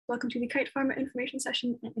Welcome to the Kite Pharma information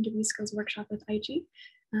session and interview skills workshop with aiche.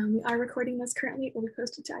 We are recording this currently. It will be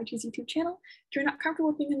posted to aiche's YouTube channel. If you're not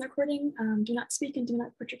comfortable being in the recording, do not speak and do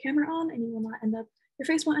not put your camera on, and you will not end up, your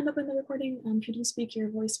face won't end up in the recording. If you do speak, your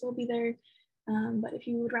voice will be there. But if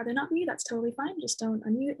you would rather not be, that's totally fine. Just don't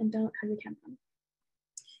unmute and don't have your camera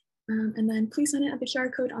on. And then please sign in at the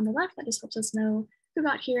QR code on the left. That just helps us know who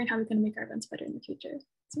got here and how we can make our events better in the future.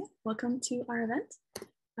 So yeah, welcome to our event.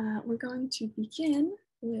 We're going to begin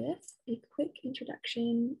with a quick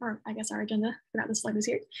introduction, or I guess our agenda. Forgot the slide was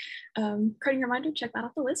here. Carding reminder, check that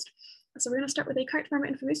off the list. So we're going to start with a Kite Pharma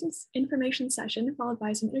information session, followed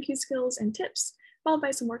by some interview skills and tips, followed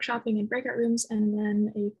by some workshopping and breakout rooms, and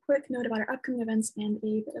then a quick note about our upcoming events and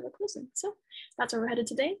a bit of a closing. So that's where we're headed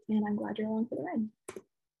today, and I'm glad you're along for the ride.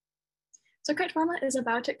 So Kite Pharma is a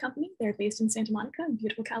biotech company. They're based in Santa Monica in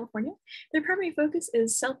beautiful California. Their primary focus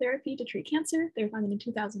is cell therapy to treat cancer. They were founded in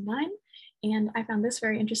 2009. And I found this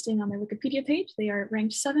very interesting on their Wikipedia page. They are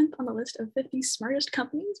ranked 7th on the list of 50 smartest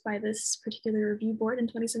companies by this particular review board in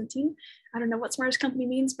 2017. I don't know what smartest company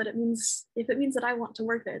means, but it means, if it means that I want to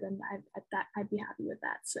work there, then I'd be happy with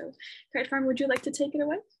that. So Kite Pharma, would you like to take it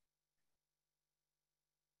away?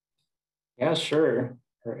 Yeah, sure.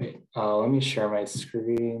 All right, let me share my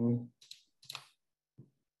screen.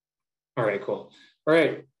 All right, cool. All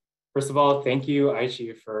right. First of all, thank you,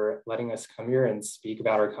 aiche, for letting us come here and speak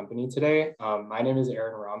about our company today. My name is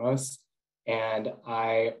Aaron Ramos, and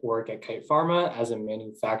I work at Kite Pharma as a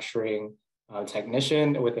manufacturing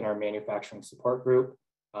technician within our manufacturing support group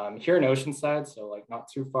here in Oceanside, so like not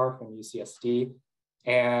too far from UCSD.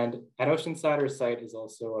 And at Oceanside, our site is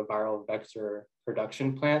also a viral vector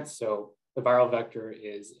production plant. So the viral vector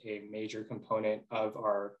is a major component of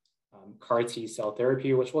our CAR T cell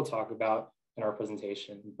therapy, which we'll talk about in our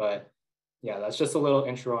presentation. But yeah, that's just a little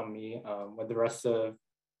intro on me. Would the rest of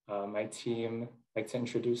my team like to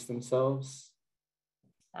introduce themselves?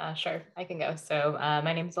 Sure, I can go. So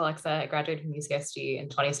my name is Alexa. I graduated from UCSD in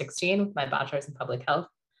 2016 with my bachelor's in public health.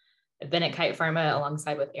 I've been at Kite Pharma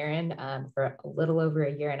alongside with Aaron for a little over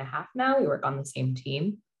a year and a half now. We work on the same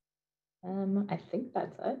team. I think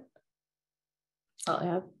that's it. That's all I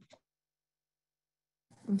have.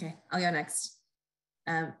 Okay, I'll go next.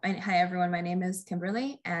 Hi, everyone. My name is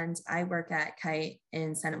Kimberly, and I work at Kite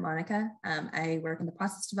in Santa Monica. I work in the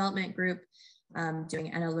process development group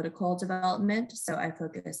doing analytical development. So I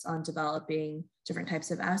focus on developing different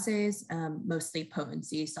types of assays, mostly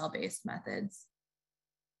potency cell-based methods.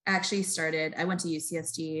 I went to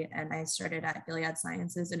UCSD and I started at Gilead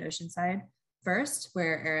Sciences in Oceanside first,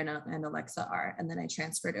 where Aaron and Alexa are, and then I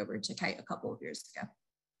transferred over to Kite a couple of years ago.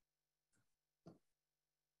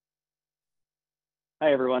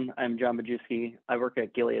 Hi, everyone. I'm John Majewski. I work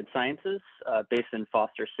at Gilead Sciences, based in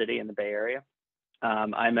Foster City in the Bay Area.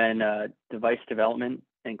 I'm in device development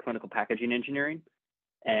and clinical packaging engineering,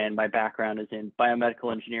 and my background is in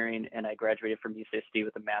biomedical engineering, and I graduated from UCSD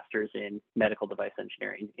with a master's in medical device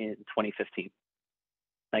engineering in 2015.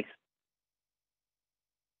 Thanks.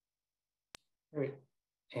 Great.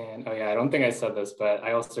 And oh yeah, I don't think I said this, but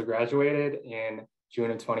I also graduated in June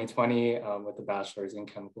of 2020 with a bachelor's in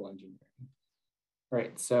chemical engineering.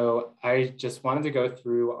 Right, so I just wanted to go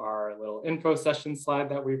through our little info session slide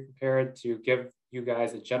that we prepared to give you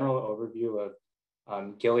guys a general overview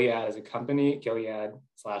of Gilead as a company,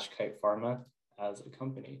 Gilead/Kite Pharma as a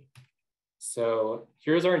company. So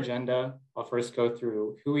here's our agenda. I'll first go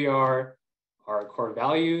through who we are, our core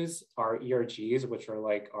values, our ERGs, which are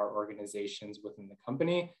like our organizations within the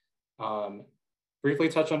company, briefly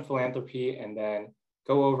touch on philanthropy, and then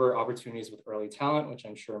go over opportunities with early talent, which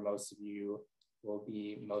I'm sure most of you will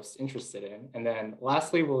be most interested in. And then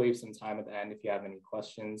lastly, we'll leave some time at the end if you have any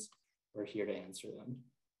questions. We're here to answer them.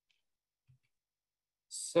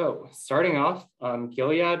 So starting off,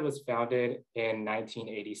 Gilead was founded in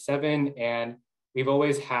 1987, and we've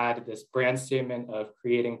always had this brand statement of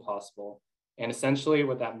creating possible. And essentially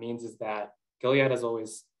what that means is that Gilead has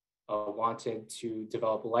always wanted to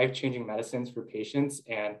develop life-changing medicines for patients,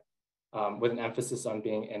 and with an emphasis on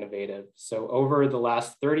being innovative. So over the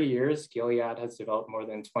last 30 years, Gilead has developed more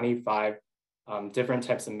than 25 different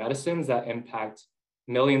types of medicines that impact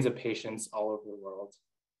millions of patients all over the world.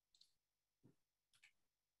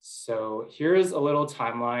 So here's a little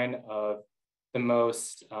timeline of the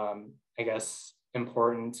most, I guess,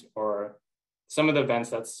 important or some of the events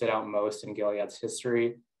that stood out most in Gilead's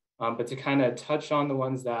history. But to kind of touch on the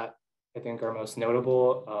ones that I think are most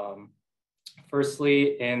notable,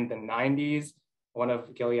 firstly, in the 90s, one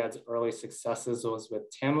of Gilead's early successes was with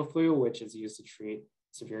Tamiflu, which is used to treat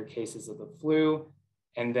severe cases of the flu.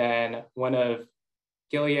 And then one of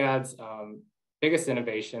Gilead's biggest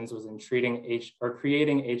innovations was in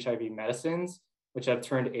creating HIV medicines, which have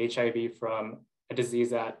turned HIV from a disease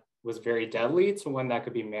that was very deadly to one that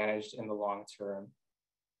could be managed in the long term.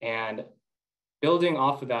 And building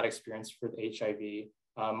off of that experience for the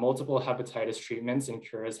HIV, multiple hepatitis treatments and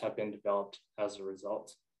cures have been developed as a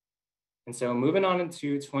result. And so moving on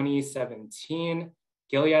into 2017,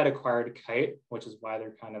 Gilead acquired Kite, which is why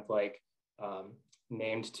they're kind of like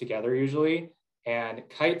named together usually. And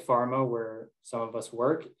Kite Pharma, where some of us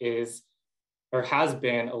work, is or has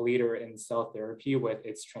been a leader in cell therapy with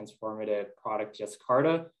its transformative product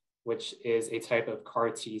Yescarta, which is a type of CAR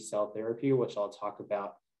T cell therapy, which I'll talk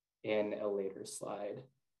about in a later slide.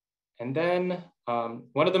 And then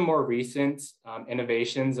one of the more recent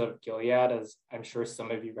innovations of Gilead, as I'm sure some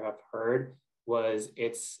of you have heard, was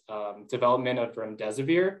its development of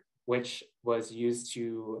remdesivir, which was used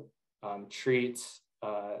to treat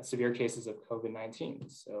severe cases of COVID-19.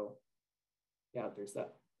 So yeah, there's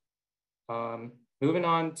that. Moving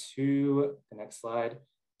on to the next slide.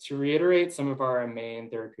 To reiterate some of our main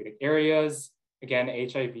therapeutic areas, again,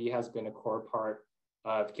 HIV has been a core part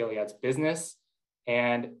of Gilead's business,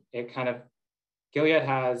 and Gilead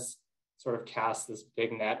has sort of cast this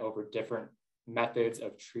big net over different methods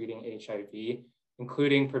of treating HIV,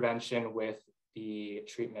 including prevention with the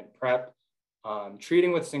treatment PrEP,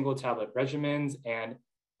 treating with single tablet regimens, and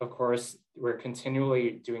of course, we're continually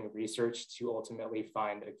doing research to ultimately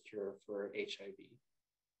find a cure for HIV.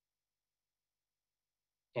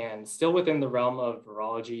 And still within the realm of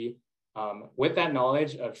virology, with that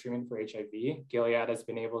knowledge of treatment for HIV, Gilead has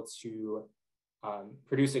been able to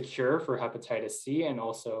produce a cure for hepatitis C and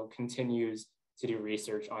also continues to do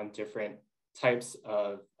research on different types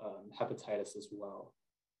of hepatitis as well.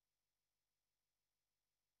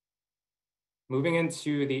 Moving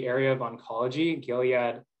into the area of oncology,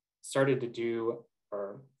 Gilead started to do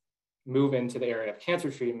or move into the area of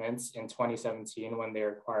cancer treatments in 2017 when they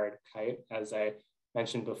acquired Kite, as I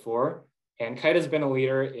mentioned before. And Kite has been a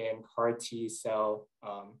leader in CAR T cell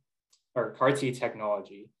or CAR T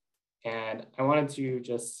technology. And I wanted to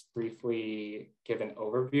just briefly give an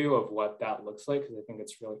overview of what that looks like, because I think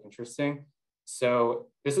it's really interesting. So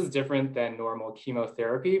this is different than normal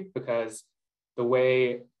chemotherapy, because the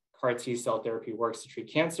way CAR T cell therapy works to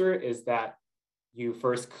treat cancer is that you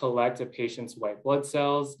first collect a patient's white blood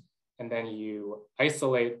cells, and then you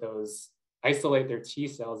isolate their T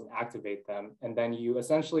cells and activate them. And then you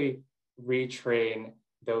essentially retrain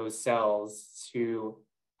those cells to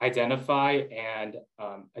identify and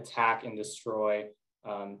attack and destroy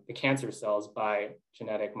the cancer cells by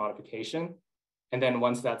genetic modification. And then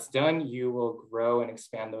once that's done, you will grow and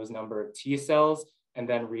expand those number of T cells and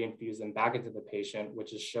then reinfuse them back into the patient,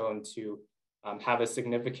 which is shown to have a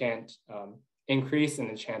significant increase in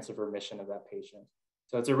the chance of remission of that patient.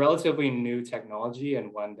 So it's a relatively new technology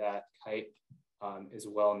and one that Kite is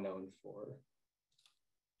well known for.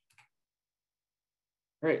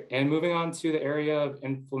 All right, and moving on to the area of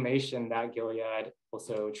inflammation that Gilead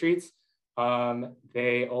also treats.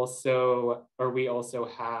 We also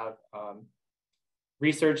have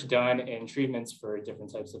research done in treatments for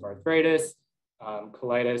different types of arthritis,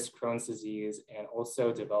 colitis, Crohn's disease, and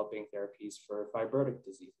also developing therapies for fibrotic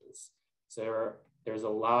diseases. So there's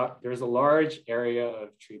a large area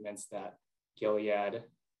of treatments that Gilead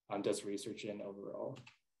does research in overall.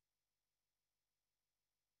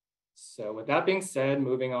 So with that being said,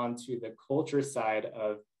 moving on to the culture side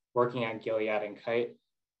of working at Gilead and Kite.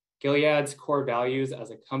 Gilead's core values as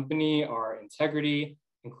a company are integrity,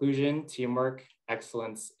 inclusion, teamwork,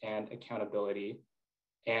 excellence, and accountability.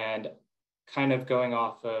 And kind of going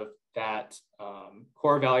off of that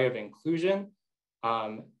core value of inclusion,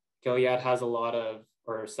 Gilead has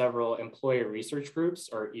several employee research groups,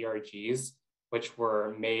 or ERGs, which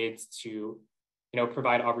were made to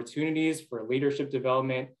provide opportunities for leadership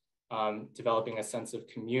development, developing a sense of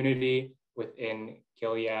community within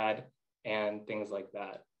Gilead and things like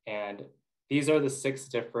that. And these are the 6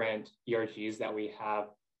 different ERGs that we have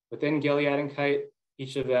within Gilead and Kite,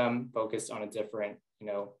 each of them focused on a different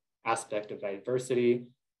aspect of diversity.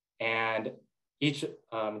 And each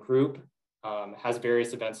group has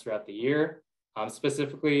various events throughout the year.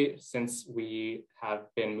 Specifically, since we have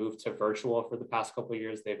been moved to virtual for the past couple of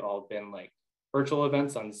years, they've all been like virtual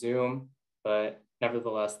events on Zoom, but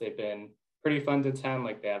nevertheless, they've been pretty fun to attend.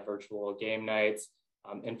 Like they have virtual game nights,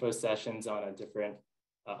 info sessions on a different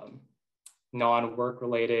non-work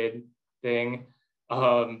related thing.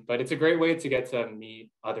 But it's a great way to get to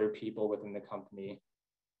meet other people within the company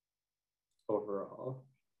overall.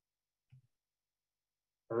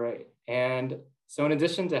 All right, and so in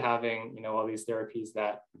addition to having all these therapies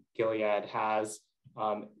that Gilead has,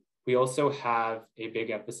 We also have a big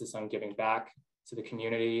emphasis on giving back to the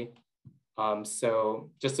community.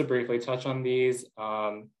 So just to briefly touch on these,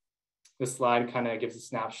 this slide kind of gives a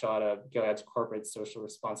snapshot of Gilead's corporate social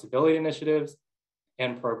responsibility initiatives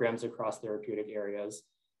and programs across therapeutic areas.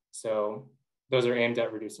 So those are aimed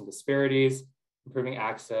at reducing disparities, improving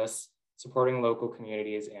access, supporting local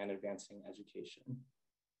communities, and advancing education.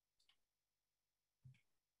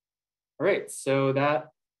 All right, so that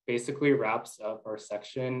basically wraps up our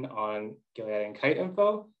section on Gilead and Kite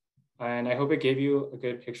info. And I hope it gave you a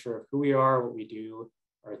good picture of who we are, what we do,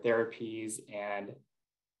 our therapies, and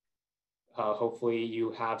hopefully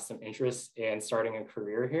you have some interest in starting a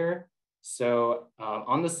career here. So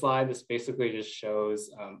on the slide, this basically just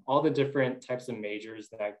shows all the different types of majors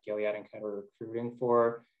that Gilead and Kite are recruiting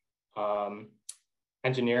for.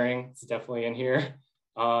 Engineering is definitely in here.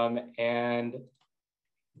 And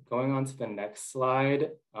going on to the next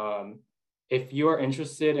slide, if you are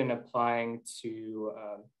interested in applying to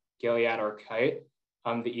Gilead or Kite,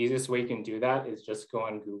 the easiest way you can do that is just go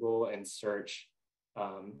on Google and search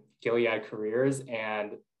Gilead careers,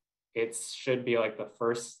 and it should be like the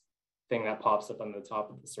first thing that pops up on the top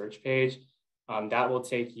of the search page. That will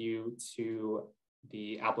take you to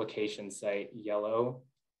the application site Yellow,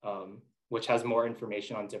 which has more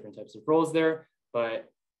information on different types of roles there.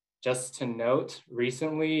 But just to note,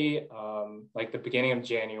 recently, like the beginning of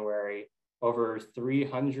January, over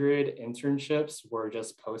 300 internships were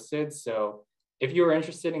just posted. So if you are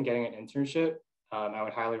interested in getting an internship, I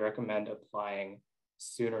would highly recommend applying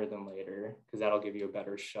sooner than later, because that'll give you a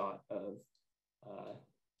better shot of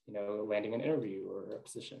landing an interview or a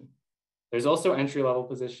position. There's also entry-level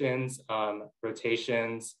positions,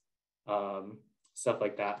 rotations, stuff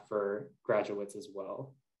like that for graduates as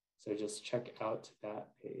well. So just check out that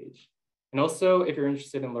page. And also, if you're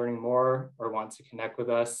interested in learning more or want to connect with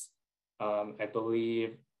us, I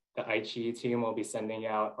believe the aiche team will be sending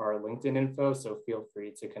out our LinkedIn info, so feel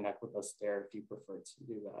free to connect with us there if you prefer to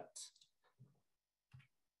do that.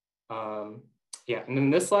 Yeah, and then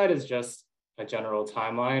this slide is just a general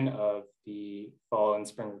timeline of the fall and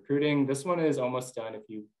spring recruiting. This one is almost done. If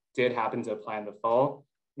you did happen to apply in the fall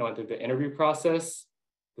and went through the interview process,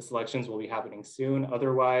 the selections will be happening soon.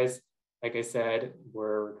 Otherwise, like I said,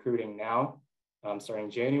 we're recruiting now,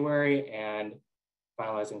 starting January, and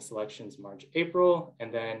finalizing selections March, April,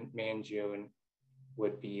 and then May and June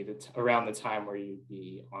would be around the time where you'd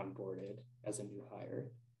be onboarded as a new hire.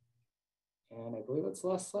 And I believe that's the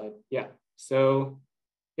last slide. Yeah, so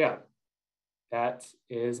yeah, that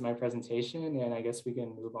is my presentation, and I guess we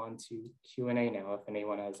can move on to Q&A now if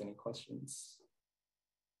anyone has any questions.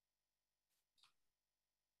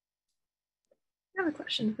 I have a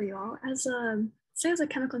question for you all. As a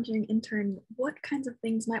chemical engineering intern, what kinds of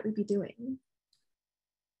things might we be doing?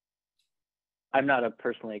 I'm not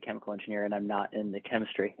personally a chemical engineer, and I'm not in the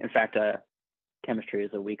chemistry. In fact, chemistry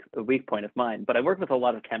is a weak point of mine, but I work with a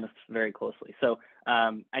lot of chemists very closely. So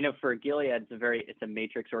I know for Gilead, it's a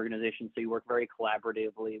matrix organization, so you work very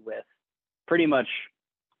collaboratively with pretty much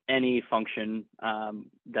any function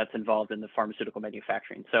that's involved in the pharmaceutical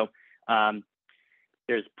manufacturing. So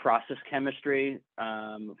there's process chemistry,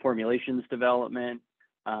 formulations development,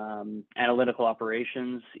 analytical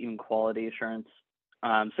operations, even quality assurance.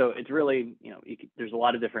 So it's really, there's a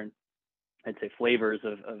lot of different, I'd say, flavors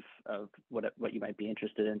of what you might be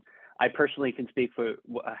interested in. I personally can speak for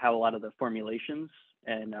how a lot of the formulations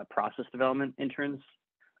and process development interns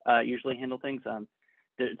usually handle things.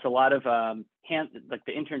 It's a lot of the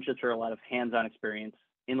internships are a lot of hands-on experience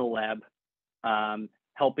in the lab,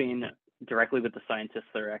 helping directly with the scientists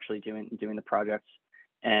that are actually doing the projects,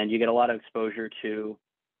 and you get a lot of exposure to.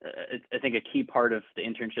 I think a key part of the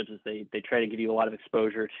internships is they try to give you a lot of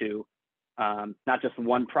exposure to not just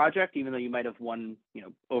one project, even though you might have one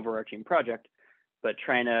overarching project, but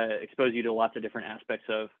trying to expose you to lots of different aspects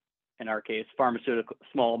of, in our case, pharmaceutical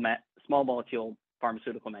small molecule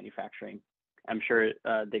pharmaceutical manufacturing. I'm sure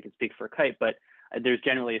they can speak for Kite, but there's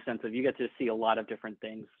generally a sense of you get to see a lot of different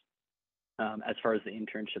things as far as the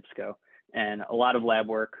internships go, and a lot of lab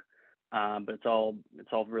work. But it's all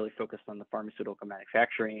really focused on the pharmaceutical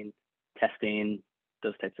manufacturing, testing,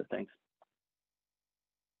 those types of things.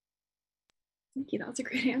 Thank you, that was a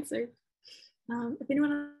great answer. If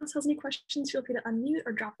anyone else has any questions, feel free to unmute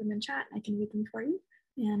or drop them in chat. I can read them for you.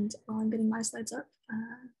 And while I'm getting my slides up,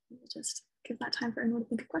 we'll just give that time for everyone to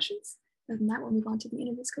think of questions. Other than that, we'll move on to the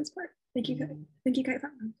interview skills part. Thank you, Kite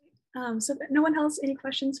Pharma. So if no one has any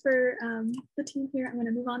questions for the team here, I'm going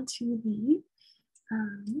to move on to the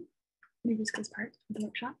interview skills part of the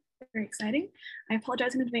workshop. Very exciting. I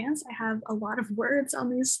apologize in advance. I have a lot of words on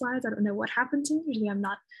these slides. I don't know what happened to me. Usually I'm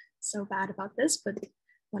not so bad about this, but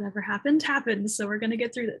whatever happened, happened. So we're gonna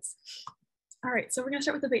get through this. All right, so we're gonna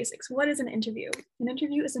start with the basics. What is an interview? An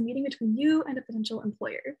interview is a meeting between you and a potential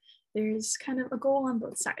employer. There's kind of a goal on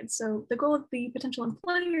both sides. So the goal of the potential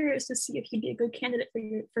employer is to see if you'd be a good candidate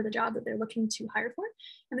for the job that they're looking to hire for.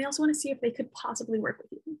 And they also wanna see if they could possibly work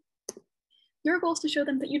with you. Your goal is to show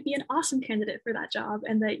them that you'd be an awesome candidate for that job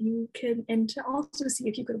and that you could, and to also see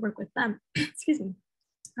if you could work with them, excuse me.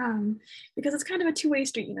 Because it's kind of a two-way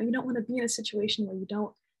street, you know, you don't want to be in a situation where you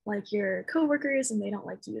don't like your coworkers and they don't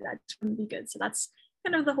like you. That wouldn't be good. So that's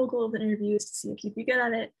kind of the whole goal of an interview, is to see if you'd be good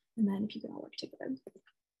at it and then if you can all work together.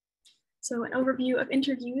 So an overview of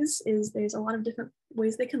interviews is there's a lot of different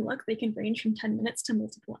ways they can look. They can range from 10 minutes to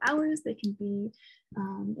multiple hours. They can be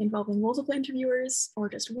involving multiple interviewers or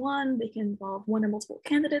just one. They can involve one or multiple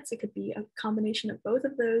candidates. It could be a combination of both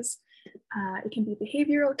of those. It can be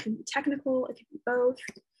behavioral, it can be technical, it can be both.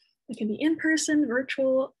 It can be in person,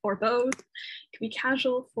 virtual, or both. It can be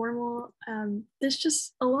casual, formal. There's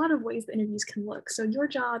just a lot of ways the interviews can look. So your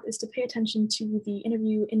job is to pay attention to the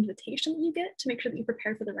interview invitation that you get to make sure that you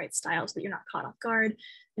prepare for the right style so that you're not caught off guard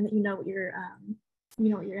and that you know what you're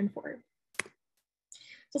in for. So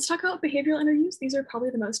let's talk about behavioral interviews. These are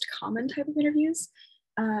probably the most common type of interviews.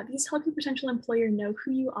 These help your potential employer know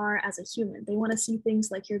who you are as a human. They want to see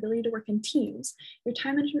things like your ability to work in teams, your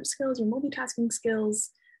time management skills, your multitasking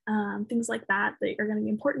skills, things like that are going to be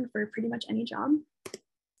important for pretty much any job.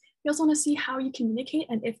 You also want to see how you communicate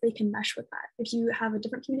and if they can mesh with that. If you have a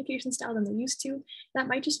different communication style than they're used to, that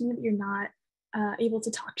might just mean that you're not able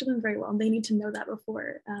to talk to them very well, and they need to know that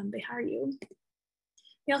before they hire you.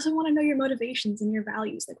 You also want to know your motivations and your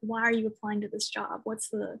values, like why are you applying to this job?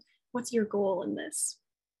 What's your goal in this?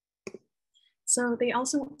 So they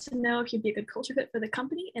also want to know if you'd be a good culture fit for the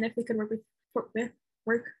company and if they could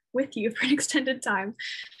work with you for an extended time.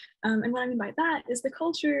 And what I mean by that is the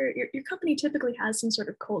culture, your company typically has some sort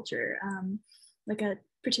of culture, like a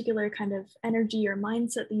particular kind of energy or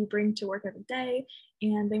mindset that you bring to work every day.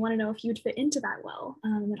 And they want to know if you'd fit into that well.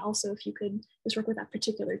 And then also if you could just work with that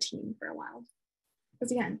particular team for a while.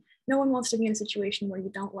 Because again, no one wants to be in a situation where you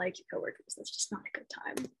don't like your coworkers. That's just not a good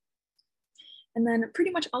time. And then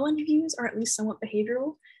pretty much all interviews are at least somewhat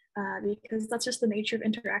behavioral, because that's just the nature of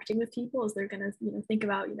interacting with people, is they're going to think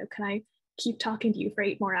about, can I keep talking to you for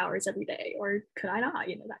 8 more hours every day, or could I not,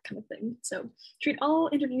 that kind of thing. So treat all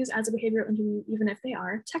interviews as a behavioral interview, even if they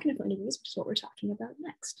are technical interviews, which is what we're talking about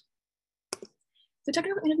next. So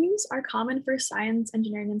technical interviews are common for science,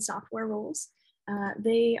 engineering, and software roles.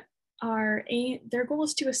 Their goal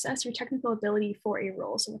is to assess your technical ability for a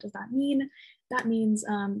role. So what does that mean? That means,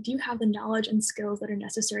 do you have the knowledge and skills that are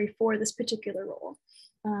necessary for this particular role?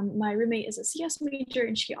 My roommate is a CS major,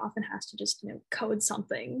 and she often has to just code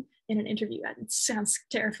something in an interview. It sounds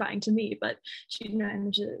terrifying to me, but she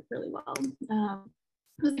manages it really well.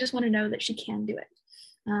 They just want to know that she can do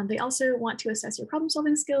it. They also want to assess your problem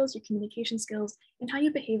solving skills, your communication skills, and how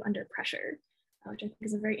you behave under pressure, which I think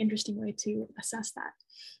is a very interesting way to assess that.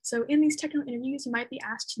 So in these technical interviews, you might be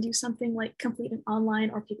asked to do something like complete an online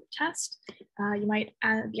or paper test. You might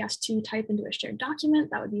be asked to type into a shared document.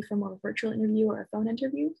 That would be for more of a virtual interview or a phone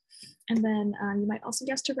interview. And then you might also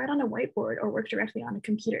be asked to write on a whiteboard or work directly on a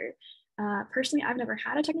computer. Personally, I've never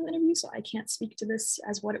had a technical interview, so I can't speak to this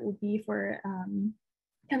as what it would be for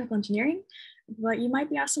chemical engineering. But you might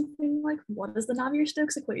be asked something like, what is the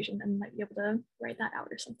Navier-Stokes equation? And you might be able to write that out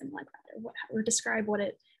or something like that, or describe what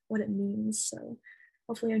it means. So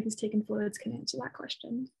hopefully anyone who's taken fluids can answer that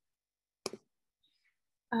question.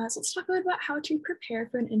 So let's talk a bit about how to prepare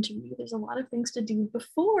for an interview. There's a lot of things to do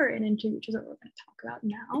before an interview, which is what we're going to talk about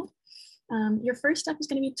now. Your first step is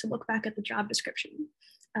going to be to look back at the job description.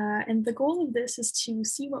 And the goal of this is to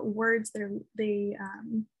see what words they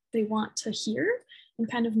want to hear and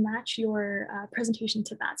kind of match your presentation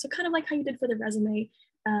to that. So kind of like how you did for the resume,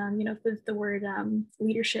 if the word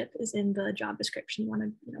leadership is in the job description, you want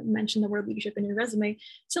to mention the word leadership in your resume.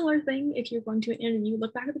 Similar thing, if you're going to an interview,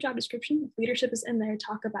 look back at the job description. If leadership is in there,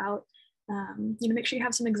 talk about, make sure you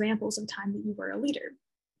have some examples of time that you were a leader.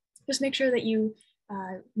 Just make sure that you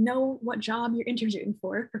know what job you're interviewing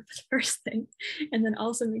for the first thing, and then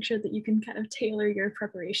also make sure that you can kind of tailor your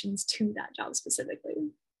preparations to that job specifically.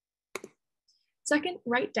 Second,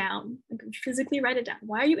 write down, physically write it down.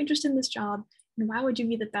 Why are you interested in this job? And why would you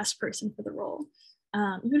be the best person for the role?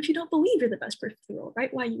 Even if you don't believe you're the best person for the role,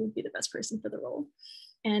 write why you would be the best person for the role.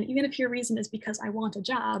 And even if your reason is because I want a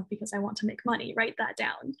job, because I want to make money, write that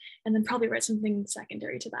down. And then probably write something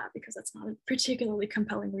secondary to that, because that's not a particularly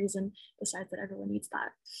compelling reason, besides that everyone needs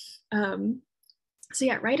that. So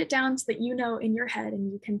yeah, write it down so that you know in your head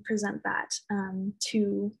and you can present that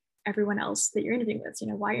to everyone else that you're interviewing with.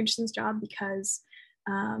 Why you're interested in this job? Because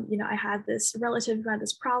You know, I had this relative who had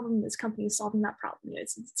this problem, this company is solving that problem. You know,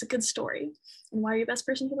 it's a good story. And why are you the best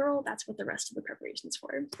person for the role? That's what the rest of the preparation is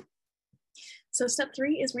for. So step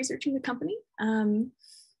 3 is researching the company.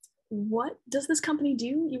 What does this company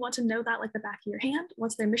do? You want to know that like the back of your hand.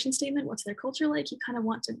 What's their mission statement? What's their culture like? You kind of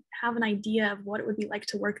want to have an idea of what it would be like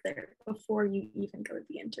to work there before you even go to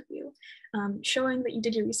the interview. Showing that you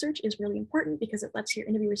did your research is really important because it lets your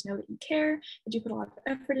interviewers know that you care, that you put a lot of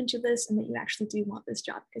effort into this, and that you actually do want this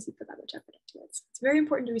job because you put that much effort into it. So it's very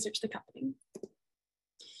important to research the company.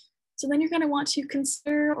 So then you're going to want to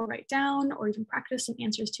consider or write down or even practice some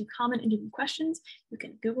answers to common interview questions. You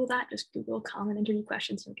can Google that, just Google common interview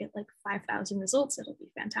questions. You'll get like 5,000 results. It'll be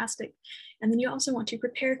fantastic. And then you also want to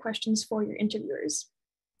prepare questions for your interviewers.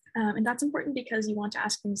 And that's important because you want to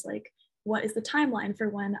ask things like, what is the timeline for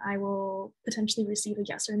when I will potentially receive a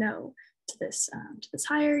yes or no to this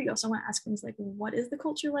hire? You also want to ask things like, what is the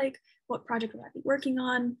culture like? What project will I be working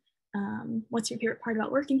on? What's your favorite part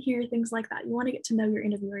about working here? Things like that. You want to get to know your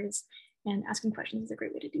interviewers, and asking questions is a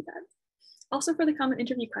great way to do that. Also, for the common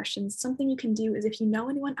interview questions, something you can do is if you know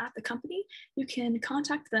anyone at the company, you can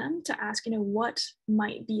contact them to ask, you know, what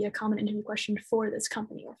might be a common interview question for this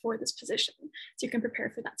company or for this position. So you can prepare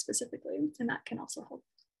for that specifically, and that can also help.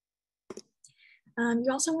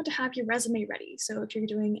 You also want to have your resume ready. So if you're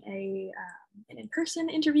doing an in-person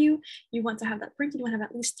interview, you want to have that printed. You want to have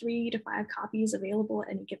at least 3 to 5 copies available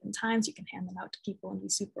at any given time, so you can hand them out to people and be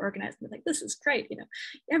super organized and be like, this is great. You know,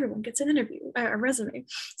 everyone gets an interview, a resume,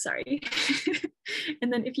 sorry.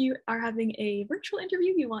 And then if you are having a virtual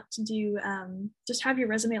interview, you want to do, just have your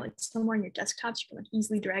resume like somewhere on your desktops. You can like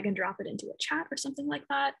easily drag and drop it into a chat or something like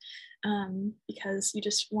that. Because you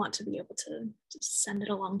just want to be able to just send it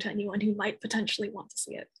along to anyone who might potentially want to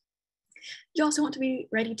see it. You also want to be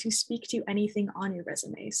ready to speak to anything on your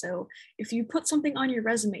resume. So if you put something on your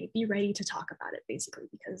resume, be ready to talk about it basically,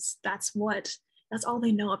 because that's all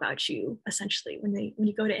they know about you essentially when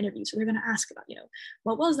you go to interviews. So they're going to ask about, you know,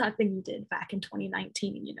 what was that thing you did back in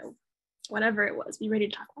 2019, you know, whatever it was, be ready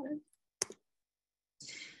to talk about it.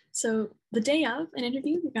 So the day of an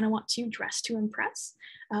interview, you're going to want to dress to impress.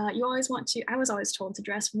 I was always told to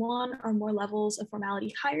dress 1 or more levels of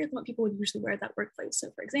formality higher than what people would usually wear at that workplace.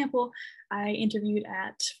 So for example, I interviewed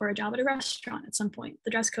for a job at a restaurant at some point.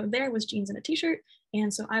 The dress code there was jeans and a t-shirt.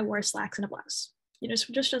 And so I wore slacks and a blouse. You know,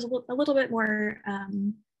 just as a little bit more,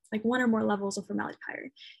 like 1 or more levels of formality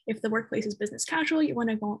higher. If the workplace is business casual, you're going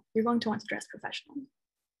to want to dress professional.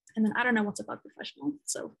 And then I don't know what's above professional,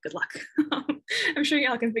 so good luck. I'm sure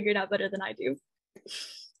y'all can figure it out better than I do.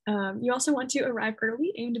 You also want to arrive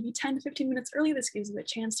early, aim to be 10 to 15 minutes early. This gives you a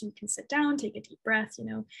chance so you can sit down, take a deep breath. You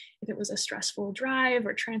know, if it was a stressful drive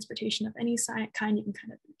or transportation of any kind, you can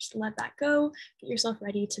kind of just let that go, get yourself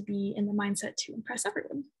ready to be in the mindset to impress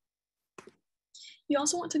everyone. You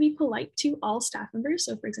also want to be polite to all staff members.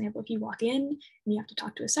 So for example, if you walk in and you have to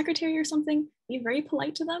talk to a secretary or something, be very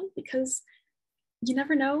polite to them because you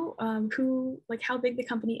never know how big the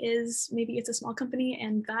company is. Maybe it's a small company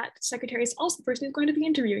and that secretary is also the person who's going to be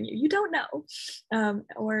interviewing you. You don't know.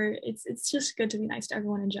 Or it's just good to be nice to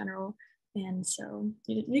everyone in general. And so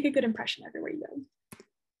you make a good impression everywhere you go.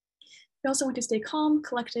 You also want to stay calm,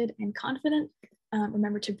 collected, and confident.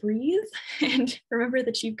 Remember to breathe and remember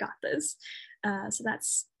that you've got this. So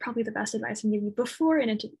that's probably the best advice I can give you before an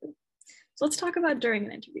interview. So let's talk about during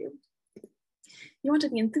an interview. You want to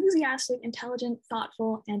be enthusiastic, intelligent,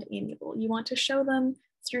 thoughtful, and amiable. You want to show them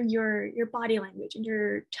through your body language and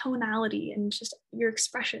your tonality and just your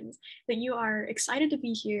expressions that you are excited to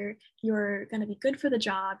be here. You're going to be good for the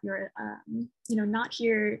job. You're not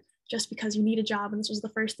here just because you need a job and this was the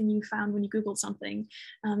first thing you found when you Googled something.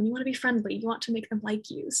 You want to be friendly. You want to make them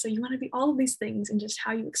like you. So you want to be all of these things and just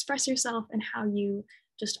how you express yourself and how you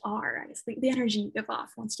just are. I guess the energy you give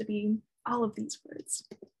off wants to be all of these words.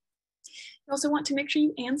 You also want to make sure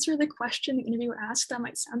you answer the question the interviewer asked. That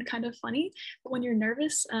might sound kind of funny, but when you're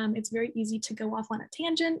nervous, it's very easy to go off on a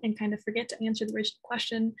tangent and kind of forget to answer the original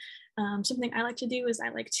question. Something I like to do is I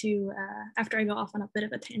like to, after I go off on a bit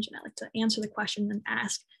of a tangent, I like to answer the question and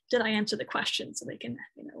ask, did I answer the question? So they can,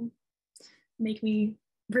 make me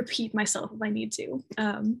repeat myself if I need to.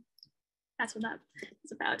 That's what that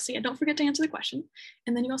is about. So yeah, don't forget to answer the question.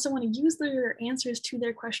 And then you also want to use their answers to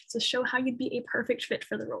their questions to show how you'd be a perfect fit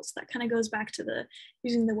for the role. So that kind of goes back to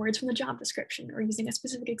using the words from the job description or using a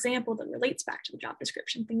specific example that relates back to the job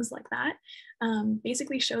description, things like that.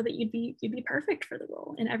 Basically show that you'd be perfect for the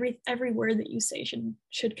role, and every word that you say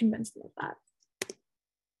should convince them of that.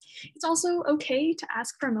 It's also okay to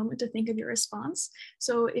ask for a moment to think of your response.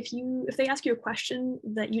 So if they ask you a question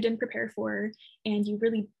that you didn't prepare for and you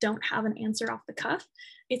really don't have an answer off the cuff,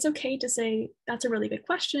 it's okay to say, that's a really good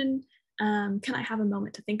question. Can I have a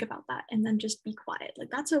moment to think about that? And then just be quiet. Like,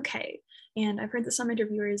 that's okay. And I've heard that some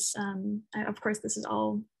interviewers, of course, this is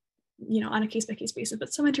all, on a case-by-case basis,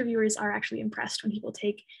 but some interviewers are actually impressed when people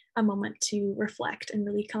take a moment to reflect and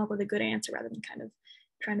really come up with a good answer rather than kind of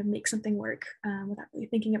trying to make something work without really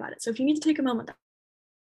thinking about it. So if you need to take a moment,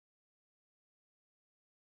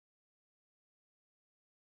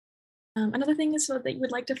 another thing is so that you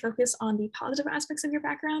would like to focus on the positive aspects of your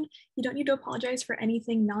background. You don't need to apologize for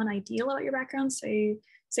anything non-ideal about your background. Say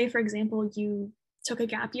for example, you took a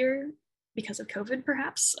gap year because of COVID,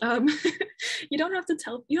 perhaps. You don't have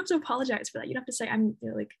to apologize for that. You don't have to say,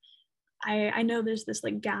 I know there's this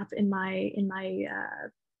like gap in my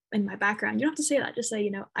background. You don't have to say that. Just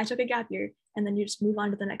say, I took a gap year, and then you just move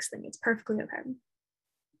on to the next thing. It's perfectly okay.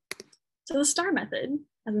 So the STAR method,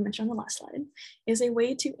 as I mentioned on the last slide, is a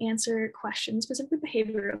way to answer questions, specifically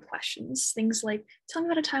behavioral questions. Things like, tell me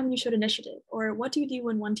about a time when you showed initiative, or what do you do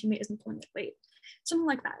when one teammate isn't pulling their weight? Something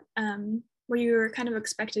like that, where you're kind of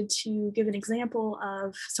expected to give an example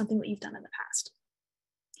of something that you've done in the past.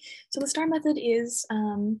 So the STAR method is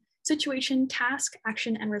situation, task,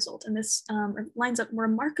 action, and result. And this lines up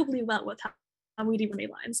remarkably well with how we do when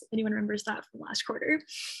lines. If anyone remembers that from last quarter.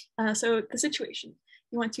 So the situation,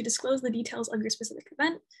 you want to disclose the details of your specific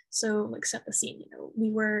event. So like set the scene,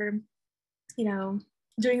 we were,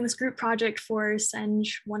 doing this group project for Seng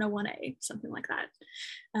 101A, something like that.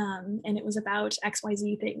 And it was about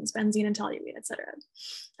XYZ things, benzene and toluene, et cetera.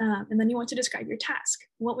 And then you want to describe your task.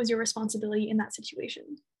 What was your responsibility in that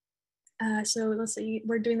situation? So let's say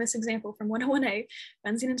we're doing this example from 101A,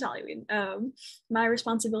 benzene and toluene. My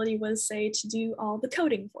responsibility was, say, to do all the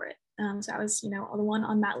coding for it. So I was, the one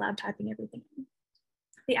on MATLAB typing everything in.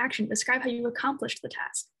 The action, describe how you accomplished the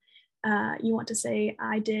task. You want to say,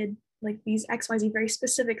 I did like these XYZ very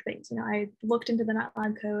specific things. I looked into the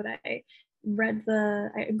MATLAB code, I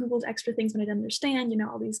Googled extra things when I didn't understand,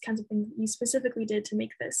 all these kinds of things that you specifically did to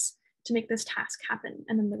make this task happen.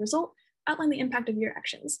 And then the result, outline the impact of your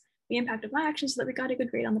actions. The impact of my actions so that we got a good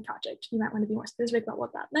grade on the project. You might want to be more specific about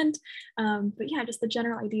what that meant. But yeah, just the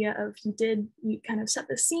general idea of you kind of set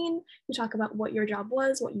the scene, you talk about what your job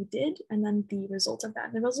was, what you did, and then the result of that.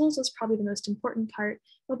 And the result is probably the most important part.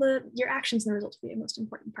 Well, your actions and the results will be the most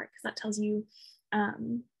important part because that tells you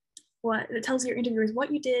it tells your interviewers what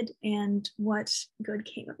you did and what good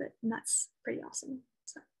came of it. And that's pretty awesome.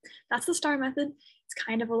 So that's the STAR method. It's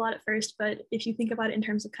kind of a lot at first, but if you think about it in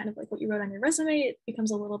terms of kind of like what you wrote on your resume, it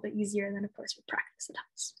becomes a little bit easier. And then of course with practice it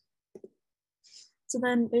helps. So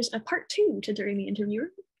then there's a part 2 to during the interview,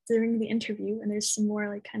 and there's some more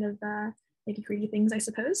like kind of like greedy things, I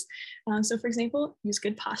suppose. So for example, use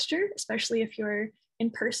good posture, especially if you're in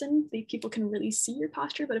person, people can really see your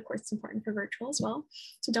posture, but of course it's important for virtual as well.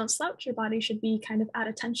 So don't slouch, your body should be kind of at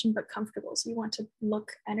attention, but comfortable. So you want to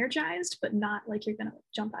look energized, but not like you're gonna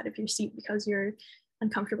jump out of your seat because you're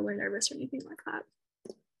uncomfortable or nervous or anything like that.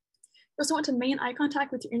 You also want to maintain eye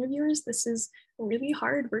contact with your interviewers. This is really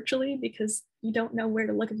hard virtually because you don't know where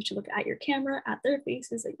to look. If you should look at your camera, at their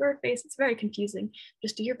faces, at your face, it's very confusing.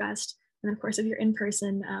 Just do your best. And then of course, if you're in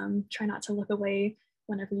person, try not to look away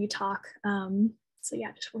whenever you talk. So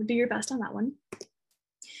yeah, just do your best on that one.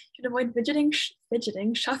 You should avoid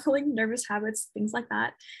fidgeting, shuffling, nervous habits, things like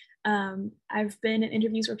that. I've been in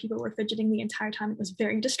interviews where people were fidgeting the entire time. It was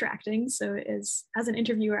very distracting. So as an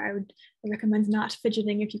interviewer, I would recommend not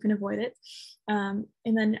fidgeting if you can avoid it. And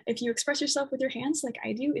then if you express yourself with your hands like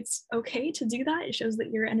I do, it's okay to do that. It shows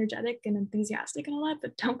that you're energetic and enthusiastic and all that,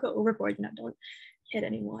 but don't go overboard, don't hit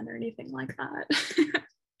anyone or anything like that.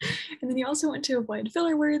 And then you also want to avoid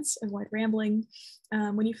filler words, avoid rambling.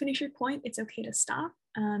 When you finish your point, it's okay to stop.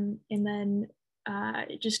 And then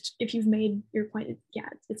just if you've made your point,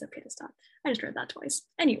 it's okay to stop. I just read that twice.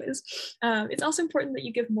 Anyways, it's also important that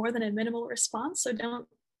you give more than a minimal response. So don't,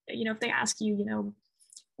 if they ask you,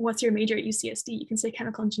 what's your major at UCSD? You can say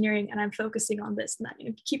chemical engineering, and I'm focusing on this and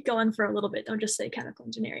that. Keep going for a little bit. Don't just say chemical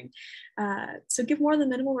engineering. So give more than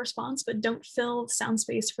minimal response, but don't fill sound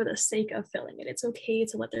space for the sake of filling it. It's okay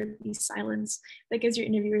to let there be silence. That gives your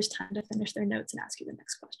interviewers time to finish their notes and ask you the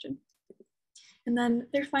next question. And then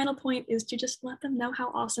their final point is to just let them know how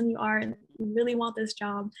awesome you are and you really want this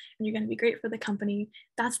job and you're going to be great for the company.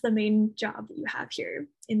 That's the main job that you have here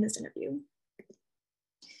in this interview.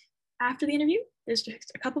 After the interview, there's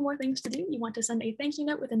just a couple more things to do. You want to send a thank you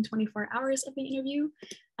note within 24 hours of the interview.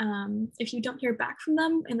 If you don't hear back from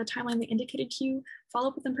them in the timeline they indicated to you, follow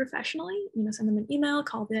up with them professionally. Send them an email,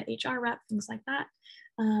 call the HR rep, things like that.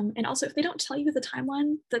 And also, if they don't tell you the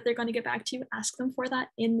timeline that they're going to get back to you, ask them for that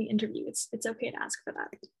in the interview. It's okay to ask for that.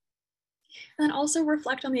 And then also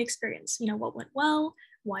reflect on the experience. What went well?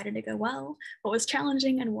 Why did it go well? What was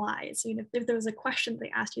challenging and why? So if there was a question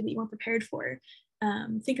they asked you that you weren't prepared for,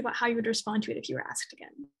 think about how you would respond to it if you were asked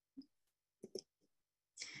again.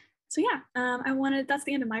 So yeah, that's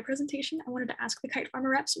the end of my presentation. I wanted to ask the Kite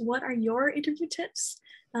Pharma reps, what are your interview tips?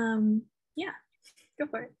 Yeah, go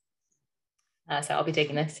for it. So I'll be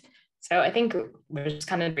taking this. So I think we're just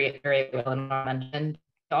kind of reiterate what Eleanor mentioned.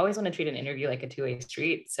 You always want to treat an interview like a two-way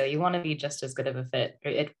street. So you want to be just as good of a fit,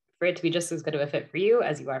 for it to be just as good of a fit for you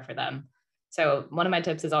as you are for them. So one of my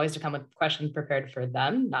tips is always to come with questions prepared for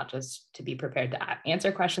them, not just to be prepared to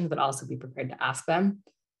answer questions, but also be prepared to ask them.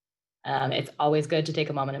 It's always good to take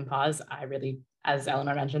a moment and pause. As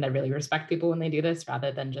Eleanor mentioned, I really respect people when they do this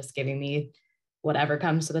rather than just giving me whatever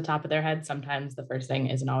comes to the top of their head. Sometimes the first thing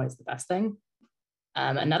isn't always the best thing.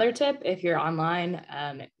 Another tip, if you're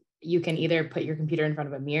online, you can either put your computer in front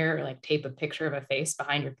of a mirror or like tape a picture of a face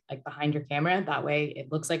behind your camera. That way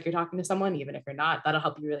it looks like you're talking to someone, even if you're not. That'll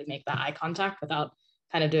help you really make that eye contact without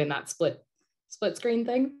kind of doing that split screen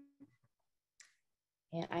thing.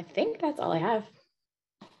 And I think that's all I have.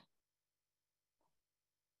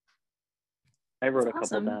 I wrote a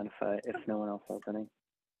couple down if no one else has any.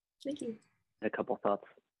 Thank you. A couple thoughts.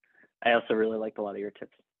 I also really liked a lot of your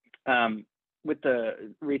tips. With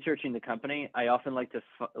the researching the company, I often like to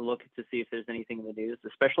look to see if there's anything in the news,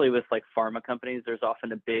 especially with like pharma companies. There's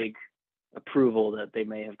often a big approval that they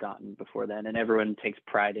may have gotten before then, and everyone takes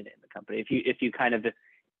pride in it in the company. If you kind of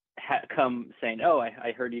come saying, oh,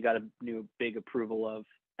 I heard you got a new big approval of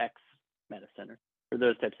X medicine or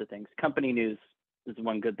those types of things. Company news is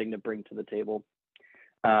one good thing to bring to the table.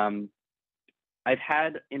 I've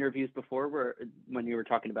had interviews before when you were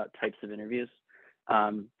talking about types of interviews,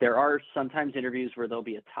 there are sometimes interviews where there'll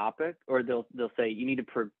be a topic, or they'll say you need to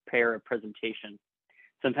prepare a presentation.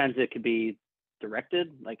 Sometimes it could be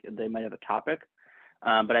directed, like they might have a topic,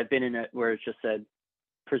 but I've been in it where it's just said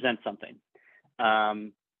present something.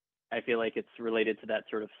 I feel like it's related to that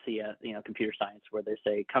sort of computer science where they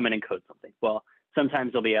say come in and code something. Well,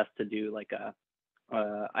 sometimes they'll be asked to do like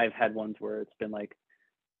I've had ones where it's been like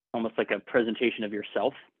almost like a presentation of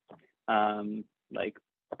yourself, like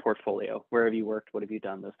a portfolio. Where have you worked? What have you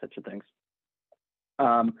done? Those types of things.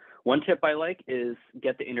 One tip I like is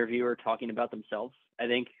get the interviewer talking about themselves. I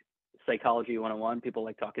think psychology 101, people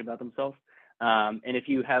like talking about themselves. And if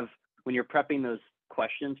you have, when you're prepping those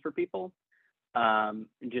questions for people,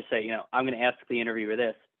 just say, I'm going to ask the interviewer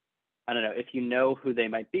this. I don't know, if you know who they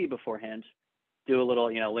might be beforehand, do a little,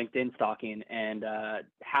 LinkedIn stalking and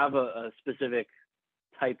have a specific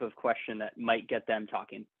type of question that might get them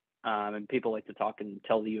talking. And people like to talk and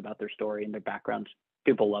tell you about their story and their background.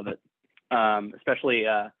 People love it, especially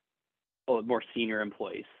more senior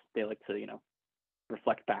employees. They like to,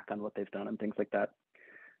 reflect back on what they've done and things like that.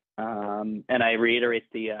 And I reiterate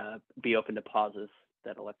the be open to pauses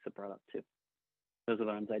that Alexa brought up too. Those are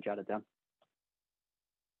the ones I jotted down.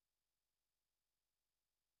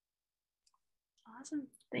 Awesome.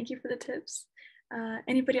 Thank you for the tips.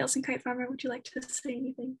 Anybody else in Kite Pharma, would you like to say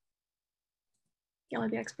anything? Y'all are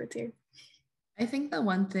the experts here. I think the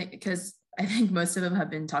one thing, because I think most of them have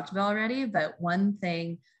been talked about already, but one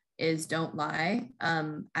thing is don't lie.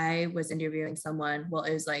 I was interviewing someone, well,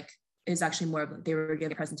 it was actually more of, they were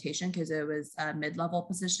giving a presentation because it was a mid-level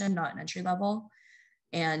position, not an entry level.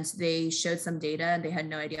 And they showed some data and they had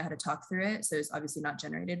no idea how to talk through it. So it's obviously not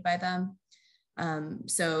generated by them.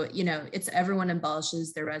 So, it's everyone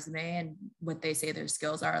embellishes their resume and what they say their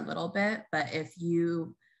skills are a little bit, but if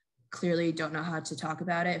you clearly don't know how to talk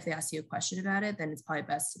about it, if they ask you a question about it, then it's probably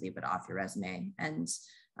best to leave it off your resume. And,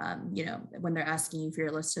 when they're asking you for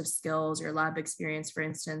your list of skills or lab experience, for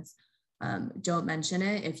instance, don't mention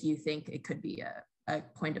it if you think it could be a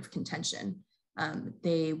point of contention.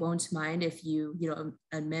 They won't mind if you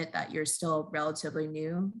admit that you're still relatively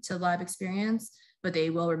new to lab experience, but they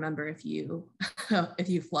will remember if you if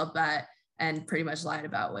you flub that and pretty much lied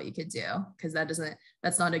about what you could do, because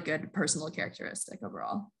that's not a good personal characteristic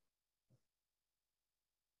overall.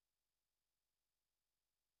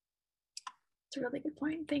 It's a really good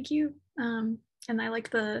point. Thank you. And I like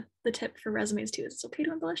the tip for resumes too. It's okay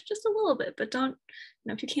to embellish just a little bit, but don't,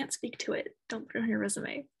 if you can't speak to it, don't put it on your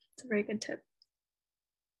resume. It's a very good tip.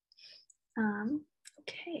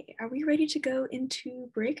 Okay, are we ready to go into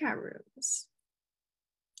breakout rooms?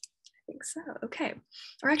 I think so. Okay.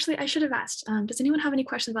 Or actually, I should have asked, does anyone have any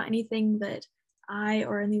questions about anything that I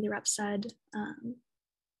or any of the reps said?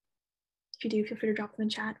 If you do, feel free to drop them in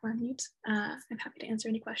chat or unmute. I'm happy to answer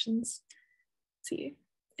any questions. Let's see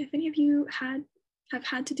if any of you had have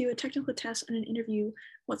had to do a technical test on an interview,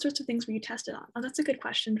 what sorts of things were you tested on? Oh, that's a good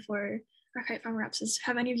question for our Kite Pharma reps. Is,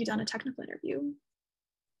 have any of you done a technical interview?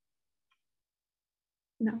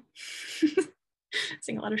 No.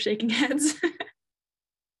 Seeing a lot of shaking heads.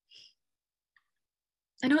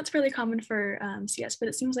 I know it's fairly common for CS, but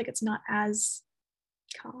it seems like it's not as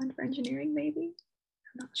common for engineering, maybe.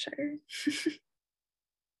 I'm not sure.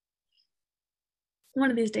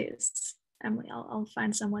 One of these days, Emily, I'll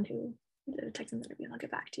find someone who did a technical interview and I'll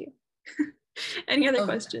get back to you. Any other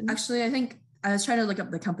questions? Actually, I think I was trying to look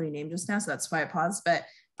up the company name just now, so that's why I paused, but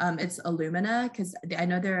it's Illumina, because I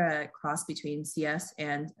know they're a cross between CS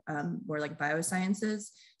and more like biosciences.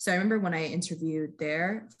 So I remember when I interviewed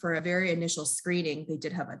there for a very initial screening, they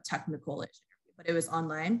did have a technical interview, but it was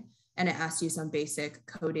online and it asked you some basic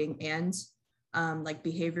coding and like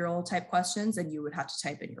behavioral type questions, and you would have to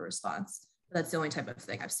type in your response. But that's the only type of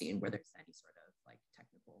thing I've seen where there's any sort of like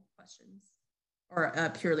technical questions or a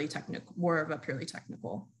purely technical, more of a purely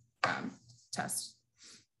technical test.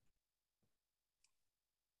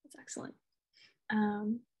 That's excellent.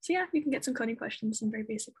 So yeah, you can get some coding questions, some very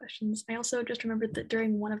basic questions. I also just remembered that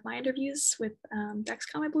during one of my interviews with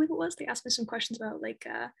Dexcom, I believe it was, they asked me some questions about like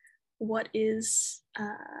what is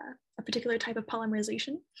a particular type of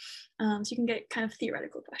polymerization. So you can get kind of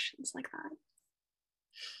theoretical questions like that.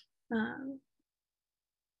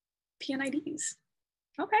 PNIDs.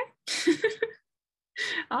 Okay.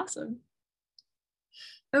 Awesome.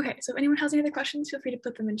 Okay, so if anyone has any other questions, feel free to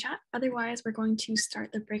put them in chat. Otherwise, we're going to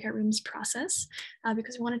start the breakout rooms process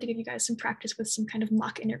because we wanted to give you guys some practice with some kind of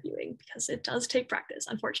mock interviewing because it does take practice,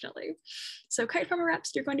 unfortunately. So Kite Pharma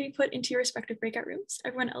reps, you're going to be put into your respective breakout rooms.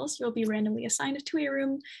 Everyone else, you'll be randomly assigned to a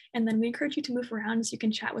room, and then we encourage you to move around so you can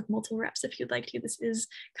chat with multiple reps if you'd like to. This is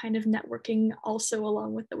kind of networking also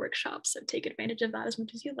along with the workshop, so take advantage of that as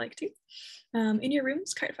much as you'd like to. In your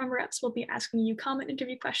rooms, Kite Pharma reps will be asking you common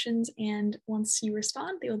interview questions, and once you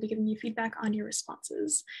respond, they will be giving you feedback on your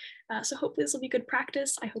responses. So hopefully this will be good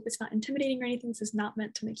practice. I hope it's not intimidating or anything. This is not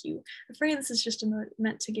meant to make you afraid. This is just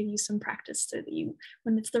meant to give you some practice so that you,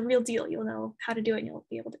 when it's the real deal, you'll know how to do it and you'll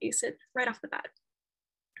be able to ace it right off the bat.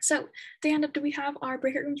 So Diana, do we have our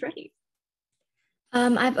breakout rooms ready?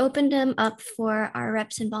 I've opened them up for our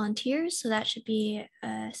reps and volunteers, so that should be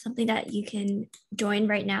something that you can join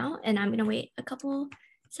right now. And I'm gonna wait a couple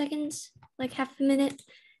seconds, like half a minute,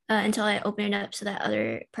 until I open it up so that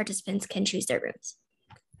other participants can choose their rooms.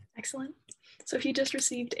 Excellent. So if you just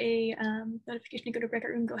received a notification to go to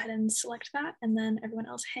breakout room, go ahead and select that, and then everyone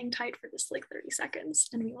else hang tight for just like 30 seconds,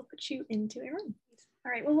 and we will put you into a room.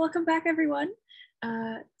 All right, well, welcome back, everyone.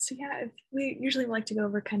 So yeah, we usually like to go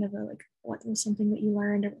over kind of what was something that you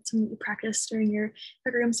learned or what's something that you practiced during your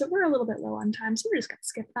program. So we're a little bit low on time, so we're just gonna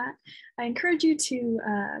skip that. I encourage you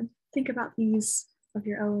to think about these of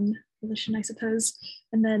your own volition, I suppose.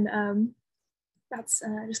 And then that's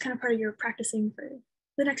just kind of part of your practicing for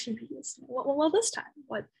the next few videos. Well, this time,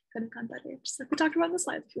 what could have gone better? Just like we talked about in the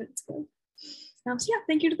slides a few minutes ago. So yeah,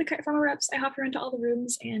 thank you to the Kite Pharma reps. I hop around to all the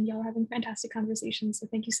rooms and y'all are having fantastic conversations. So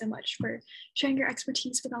thank you so much for sharing your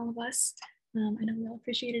expertise with all of us. I know we all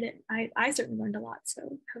appreciated it. I certainly learned a lot, so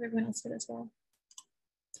I hope everyone else did as well.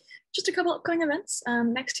 Just a couple upcoming events.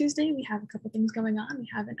 Next Tuesday, we have a couple things going on. We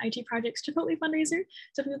have an IT Projects Chipotle fundraiser.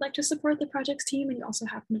 So if you would like to support the projects team and you also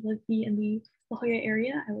happen to be in the La Jolla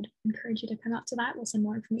area, I would encourage you to come out to that. We'll send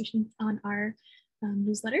more information on our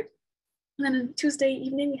newsletter. And then on Tuesday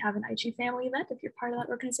evening, we have an aiche family event. If you're part of that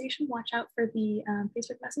organization, watch out for the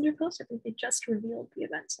Facebook Messenger post. I think they just revealed the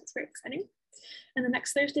event, so it's very exciting. And the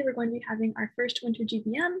next Thursday, we're going to be having our first winter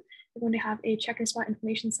GBM. We're going to have a CheckerSpot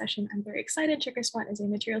information session. I'm very excited. CheckerSpot is a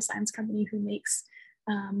material science company who makes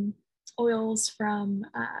oils from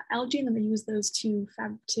algae, and then they use those to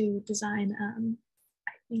design,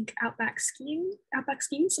 I think, outback skis,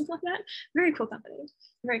 something like that. Very cool company. I'm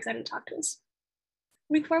very excited to talk to us.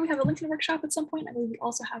 Week 4, we have a LinkedIn workshop at some point. I believe we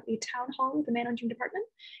also have a town hall with the managing department.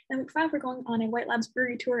 And week 5, we're going on a White Labs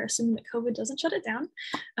brewery tour, assuming that COVID doesn't shut it down.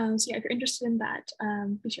 So yeah, if you're interested in that,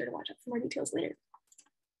 be sure to watch out for more details later.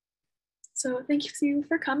 So thank you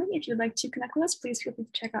for coming. If you'd like to connect with us, please feel free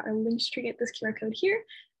to check out our links tree at this QR code here.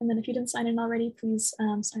 And then if you didn't sign in already, please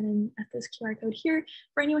sign in at this QR code here.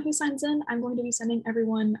 For anyone who signs in, I'm going to be sending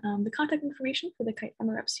everyone the contact information for the Kite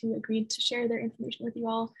Pharma reps who agreed to share their information with you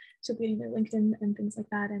all. So getting their LinkedIn and things like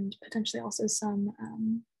that, and potentially also some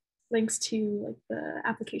links to like the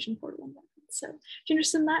application portal and whatnot. So if you're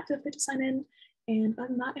interested in that, feel free to sign in. And other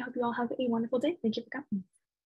than that, I hope you all have a wonderful day. Thank you for coming.